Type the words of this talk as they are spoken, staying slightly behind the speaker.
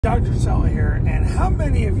Dr. Cella here, and how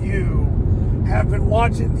many of you have been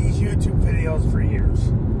watching these YouTube videos for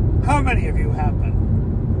years? How many of you have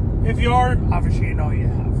been? If you are, obviously you know you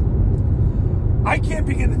have. I can't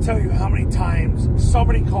begin to tell you how many times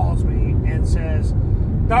somebody calls me and says,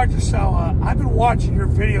 Dr. Cella, I've been watching your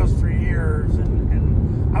videos for years,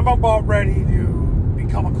 and I'm about ready to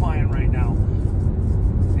become a client right now.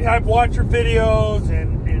 Yeah, I've watched your videos,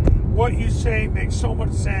 and what you say makes so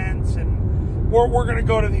much sense, and we're going to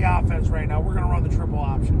go to the offense right now. We're going to run the triple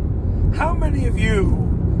option. How many of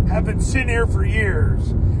you have been sitting here for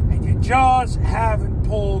years and you just haven't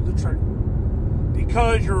pulled the trigger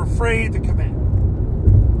because you're afraid to commit?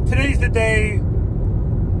 Today's the day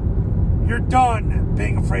you're done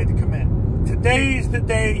being afraid to commit. Today's the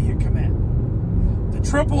day you commit. The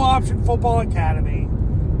Triple Option Football Academy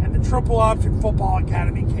and the Triple Option Football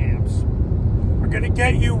Academy camps are going to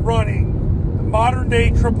get you running the modern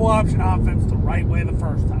day triple option offense the right way the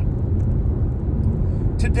first time.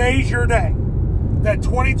 Today's your day that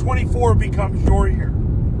 2024 becomes your year.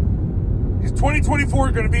 Because 2024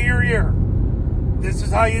 is going to be your year. This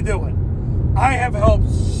is how you do it. I have helped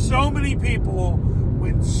so many people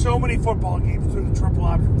win so many football games through the Triple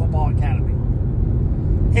Option Football Academy.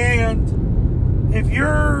 And if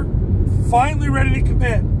you're finally ready to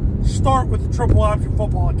commit, start with the Triple Option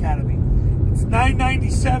Football Academy. It's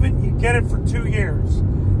 $9.97. You get it for 2 years.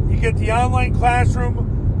 You get the online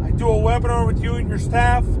classroom. I do a webinar with you and your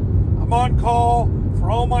staff. I'm on call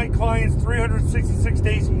for all my clients 366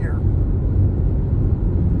 days a year.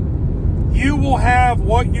 You will have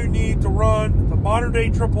what you need to run the modern day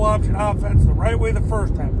triple option offense the right way the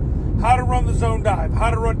first time. How to run the zone dive, how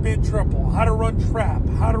to run mid triple, how to run trap,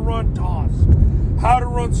 how to run toss, how to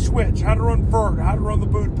run switch, how to run vert, how to run the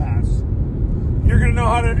boot pass. You're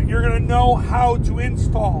gonna know how to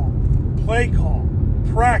install, play call,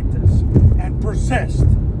 practice, and persist.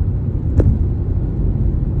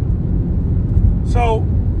 So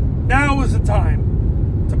now is the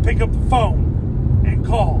time to pick up the phone and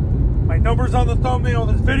call. My number's on the thumbnail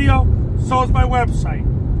of this video, so is my website.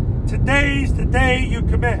 Today's the day you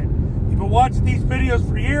commit. You've been watching these videos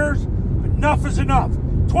for years. Enough is enough.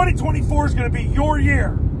 2024 is going to be your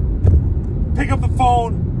year. Pick up the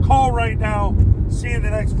phone, call right now. See you in the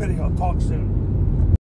next video. Talk soon.